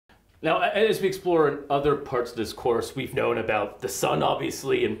Now, as we explore in other parts of this course, we've known about the sun,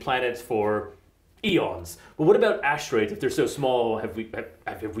 obviously, and planets for eons. But what about asteroids? If they're so small, have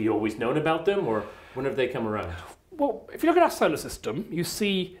we always known about them, or when have they come around? Well, if you look at our solar system, you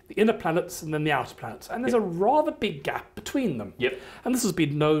see the inner planets and then the outer planets, and there's a rather big gap between them. Yep. And this has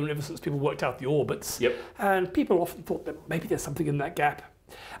been known ever since people worked out the orbits. Yep. And people often thought that maybe there's something in that gap.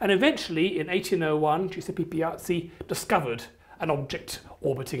 And eventually, in 1801, Giuseppe Piazzi discovered an object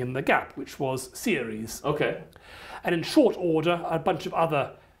orbiting in the gap, which was Ceres. Okay. And in short order, a bunch of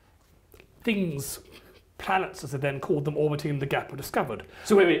other things, planets as they then called them, orbiting in the gap were discovered.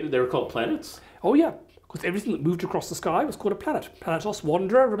 So wait, they were called planets? Oh yeah, because everything that moved across the sky was called a planet. Planetos,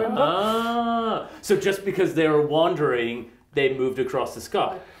 wanderer, remember? Ah, so just because they were wandering, they moved across the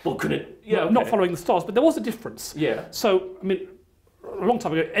sky. Well, couldn't it? Yeah, okay. Not following the stars, but there was a difference. Yeah. So, I mean, a long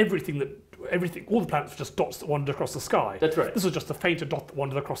time ago, all the planets were just dots that wandered across the sky. That's right. This was just a fainter dot that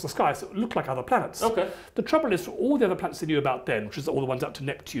wandered across the sky, so it looked like other planets. Okay. The trouble is, for all the other planets they knew about then, which is all the ones up to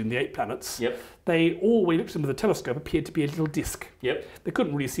Neptune, the 8 planets, Yep. they all, when you looked at them with a telescope, appeared to be a little disk. Yep. They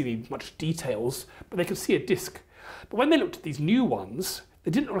couldn't really see much details, but they could see a disk. But when they looked at these new ones, they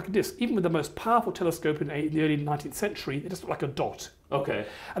didn't look like a disk. Even with the most powerful telescope in the early 19th century, they just looked like a dot. Okay.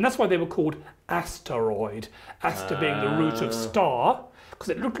 And that's why they were called asteroid. Aster being the root of star, because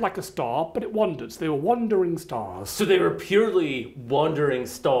it looked like a star, but it wandered. So they were wandering stars. So they were purely wandering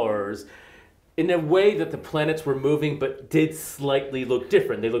stars in a way that the planets were moving, but did slightly look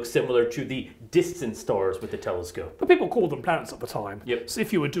different. They looked similar to the distant stars with the telescope. But people called them planets at the time. Yep. So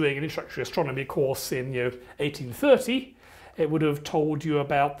if you were doing an introductory astronomy course in 1830, it would have told you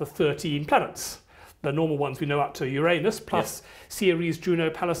about the 13 planets. The normal ones we know up to Uranus, plus Ceres,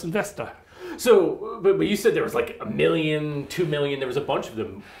 Juno, Pallas and Vesta. So, but you said there was like 1 million, 2 million, there was a bunch of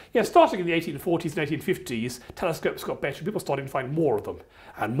them. Yeah, starting in the 1840s and 1850s, telescopes got better. People started to find more of them,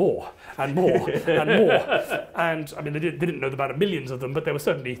 and more, and more, and more. And I mean, they didn't know about millions of them, but there were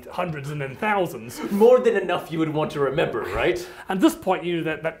certainly hundreds and then thousands. More than enough you would want to remember, right? And at this point, you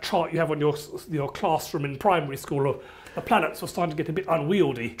know, that chart you have on your classroom in primary school of the planets were starting to get a bit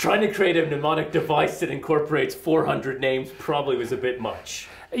unwieldy. Trying to create a mnemonic device that incorporates 400 names probably was a bit much.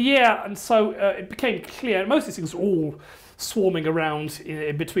 Yeah, and so it became clear, most of these things were all swarming around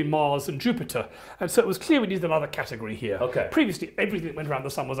in between Mars and Jupiter, and so it was clear we needed another category here. Okay. Previously, everything that went around the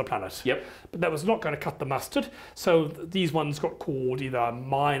sun was a planet. Yep. But that was not going to cut the mustard, so these ones got called either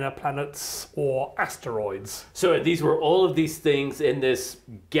minor planets or asteroids. So these were all of these things in this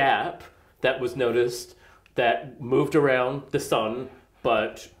gap that was noticed that moved around the sun,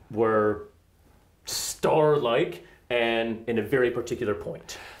 but were star-like and in a very particular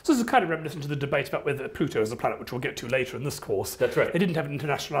point. So this is kind of reminiscent to the debate about whether Pluto is a planet, which we'll get to later in this course. That's right. They didn't have an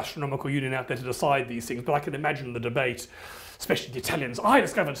international astronomical union out there to decide these things, but I can imagine the debate, especially the Italians. I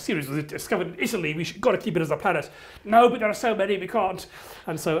discovered Ceres was discovered in Italy. We've got to keep it as a planet. No, but there are so many, we can't.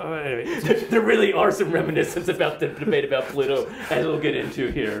 And so anyway, there really are some reminiscences about the debate about Pluto, as we'll get into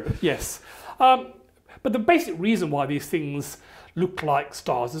here. Yes. But the basic reason why these things look like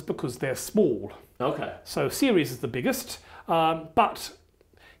stars is because they're small. Okay. So Ceres is the biggest, but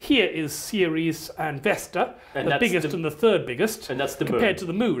here is Ceres and Vesta, and the biggest and the third biggest, and that's the compared to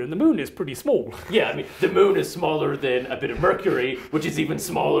the moon, and the moon is pretty small. Yeah, I mean, the moon is smaller than a bit of Mercury, which is even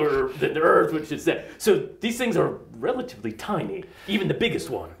smaller than the Earth, which is that. So these things are relatively tiny, even the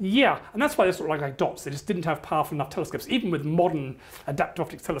biggest one. Yeah, and that's why they sort of like dots. They just didn't have powerful enough telescopes. Even with modern adaptive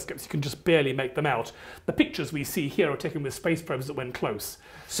optics telescopes, you can just barely make them out. The pictures we see here are taken with space probes that went close.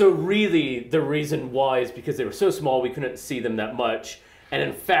 So really, the reason why is because they were so small, we couldn't see them that much. And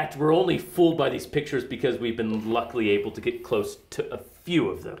in fact, we're only fooled by these pictures because we've been luckily able to get close to a few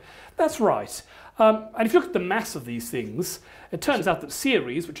of them. That's right. And if you look at the mass of these things, it turns out that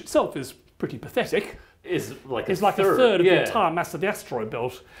Ceres, which itself is pretty pathetic, is like a third of the entire mass of the asteroid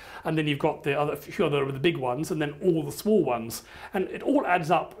belt. And then you've got the few other of the big ones, and then all the small ones. And it all adds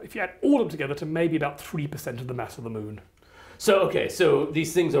up, if you add all of them together, to maybe about 3% of the mass of the moon. So, okay, so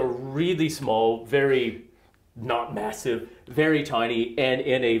these things are really small, very not massive, very tiny, and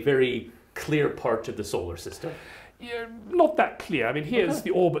in a very clear part of the solar system. Yeah, not that clear. I mean, here's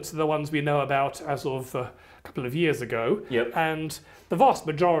the orbits of the ones we know about as of a couple of years ago. Yep. And the vast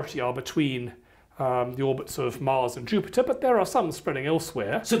majority are between the orbits of Mars and Jupiter, but there are some spreading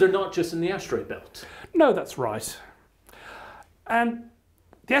elsewhere. So they're not just in the asteroid belt? No, that's right. And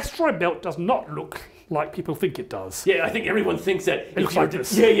the asteroid belt does not look like people think it does. Yeah, I think everyone thinks that it looks like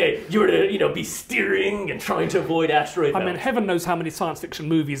this. You were to, be steering and trying to avoid asteroid belts. I mean, heaven knows how many science fiction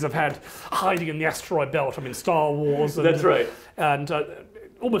movies have had hiding in the asteroid belt. I mean, Star Wars. And, that's right. And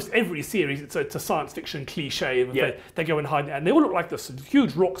almost every series, it's a science fiction cliche. Yeah. They go and hide, and they all look like this,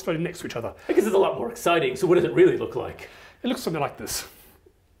 huge rocks floating next to each other. I guess it's a lot more exciting. So what does it really look like? It looks something like this.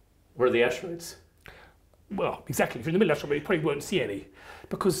 Where are the asteroids? Well, exactly. If you're in the middle of the asteroid, you probably won't see any.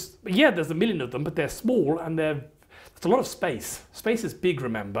 Because, yeah, there's a million of them, but they're small and there's a lot of space. Space is big,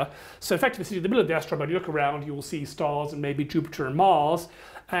 remember. So, in fact, if you sit in the middle of the asteroid, you look around, you will see stars and maybe Jupiter and Mars,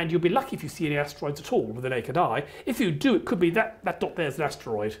 and you'll be lucky if you see any asteroids at all with the naked eye. If you do, it could be that dot there is an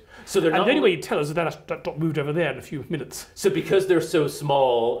asteroid. So they're not. And the only way you tell us is that dot moved over there in a few minutes. So because they're so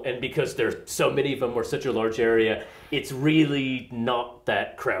small and because there's so many of them or such a large area, it's really not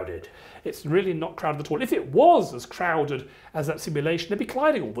that crowded. It's really not crowded at all. If it was as crowded as that simulation, they'd be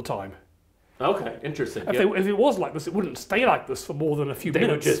colliding all the time. Okay, interesting. If it was like this, it wouldn't stay like this for more than a few minutes.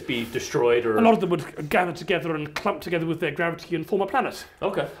 They would just be destroyed, or a lot of them would gather together and clump together with their gravity and form a planet.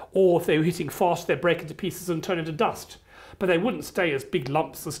 Okay. Or if they were hitting fast, they'd break into pieces and turn into dust. But they wouldn't stay as big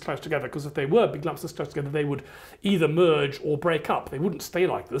lumps as close together, because if they were big lumps as close together, they would either merge or break up. They wouldn't stay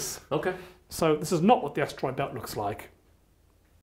like this. Okay. So this is not what the asteroid belt looks like.